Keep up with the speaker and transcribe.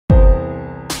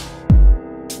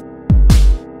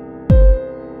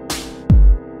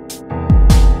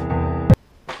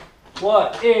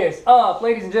What is up,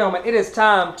 ladies and gentlemen? It is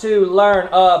time to learn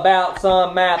about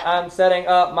some math. I'm setting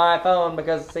up my phone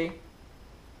because, see?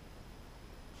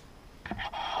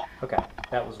 Okay,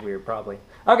 that was weird, probably.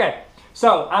 Okay,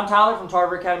 so I'm Tyler from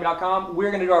TarverAcademy.com.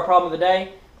 We're going to do our problem of the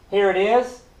day. Here it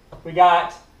is. We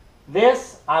got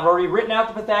this. I've already written out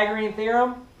the Pythagorean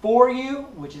theorem for you,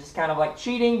 which is kind of like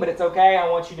cheating, but it's okay. I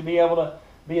want you to be able to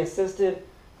be assisted.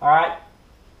 All right,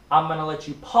 I'm going to let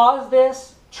you pause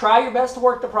this. Try your best to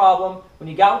work the problem. When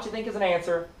you got what you think is an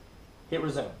answer, hit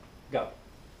resume. Go.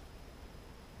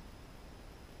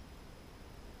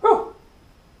 Whew.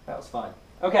 That was fun.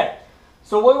 Okay,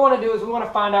 so what we want to do is we want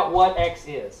to find out what x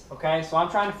is. Okay, so I'm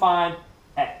trying to find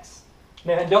x.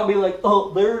 Now, don't be like,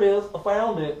 oh, there it is. I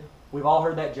found it. We've all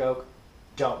heard that joke.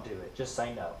 Don't do it. Just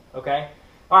say no. Okay?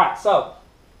 All right, so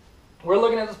we're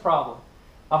looking at this problem.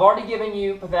 I've already given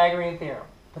you Pythagorean theorem.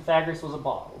 Pythagoras was a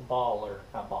baller,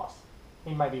 not boss.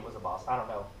 He maybe was a boss. I don't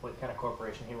know what kind of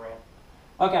corporation he ran.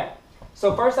 Okay,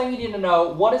 so first thing you need to know,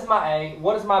 what is my A,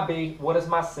 what is my B, what is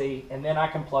my C, and then I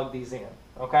can plug these in,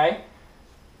 okay?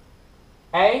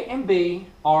 A and B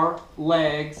are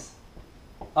legs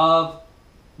of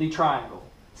the triangle.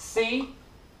 C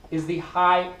is the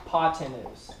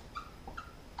hypotenuse.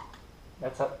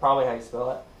 That's probably how you spell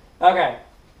it. Okay,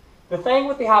 the thing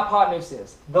with the hypotenuse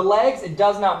is, the legs, it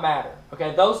does not matter,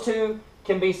 okay? Those two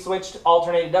can be switched,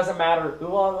 alternated. It doesn't matter.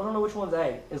 Well, I don't know which one's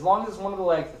A. As long as it's one of the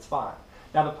legs, it's fine.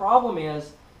 Now, the problem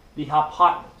is the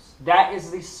hypotenuse. That is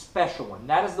the special one.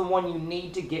 That is the one you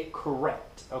need to get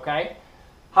correct, okay?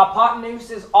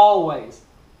 Hypotenuse is always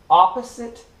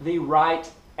opposite the right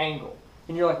angle.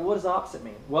 And you're like, what does opposite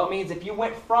mean? Well, it means if you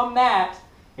went from that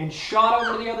and shot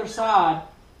over to the other side,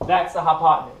 that's the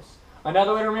hypotenuse.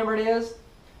 Another way to remember it is,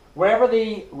 wherever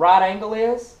the right angle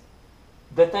is,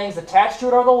 the things attached to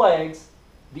it are the legs.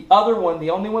 The other one, the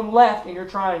only one left in your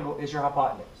triangle, is your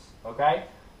hypotenuse, okay?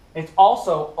 It's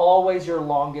also always your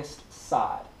longest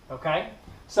side, okay?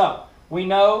 So, we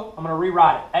know, I'm going to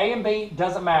rewrite it. A and B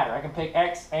doesn't matter. I can pick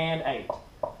x and 8.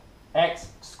 X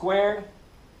squared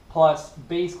plus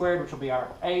b squared, which will be our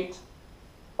 8,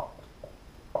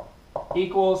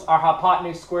 equals our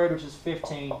hypotenuse squared, which is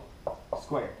 15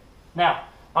 squared. Now,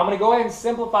 I'm going to go ahead and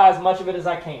simplify as much of it as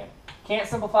I can. Can't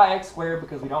simplify x squared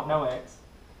because we don't know x.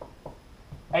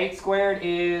 8 squared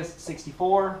is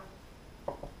 64.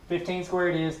 15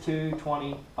 squared is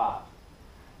 225.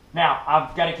 Now,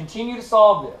 I've got to continue to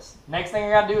solve this. Next thing I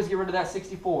got to do is get rid of that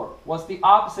 64. What's the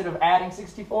opposite of adding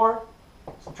 64?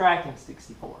 Subtracting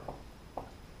 64.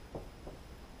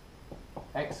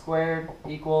 X squared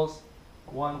equals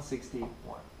 161.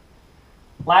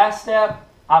 Last step,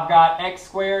 I've got x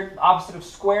squared, the opposite of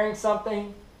squaring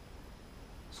something,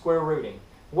 square rooting.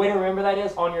 Way to remember that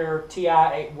is on your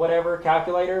TI whatever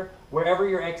calculator, wherever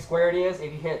your x squared is,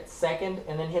 if you hit second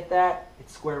and then hit that,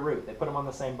 it's square root. They put them on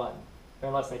the same button,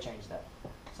 unless they change that.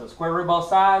 So square root both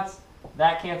sides,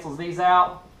 that cancels these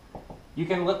out. You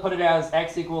can put it as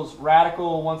x equals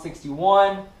radical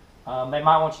 161. They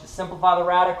might want you to simplify the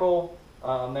radical.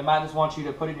 They might just want you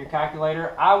to put it in your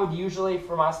calculator. I would usually,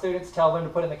 for my students, tell them to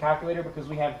put it in the calculator because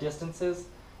we have distances,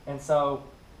 and so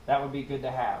that would be good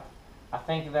to have. I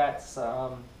think that's,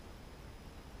 what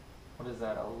is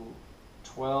that, a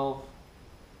 12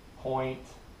 point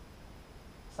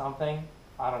something?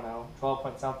 I don't know, 12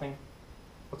 point something.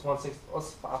 What's 160?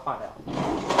 I'll find out.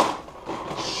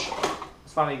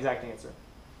 Let's find the exact answer.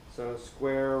 So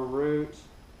square root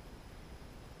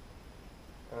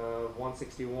of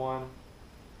 161,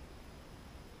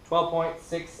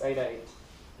 12.688,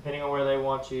 depending on where they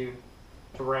want you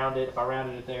to round it. If I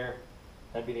rounded it there,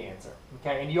 that'd be the answer.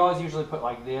 Okay, and you always usually put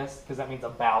like this because that means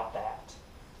about that.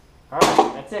 All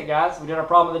right, that's it, guys. We did our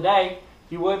problem of the day.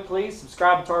 If you would, please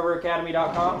subscribe to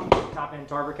TarverAcademy.com. Type in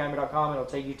TarverAcademy.com and it'll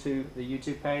take you to the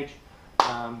YouTube page.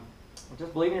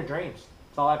 Just believe in your dreams.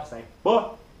 That's all I have to say. Bye.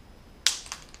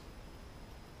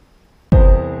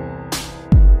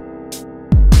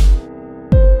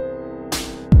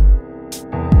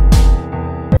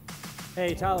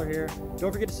 Hey, Tyler here.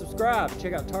 Don't forget to subscribe.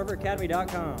 Check out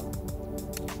TarverAcademy.com.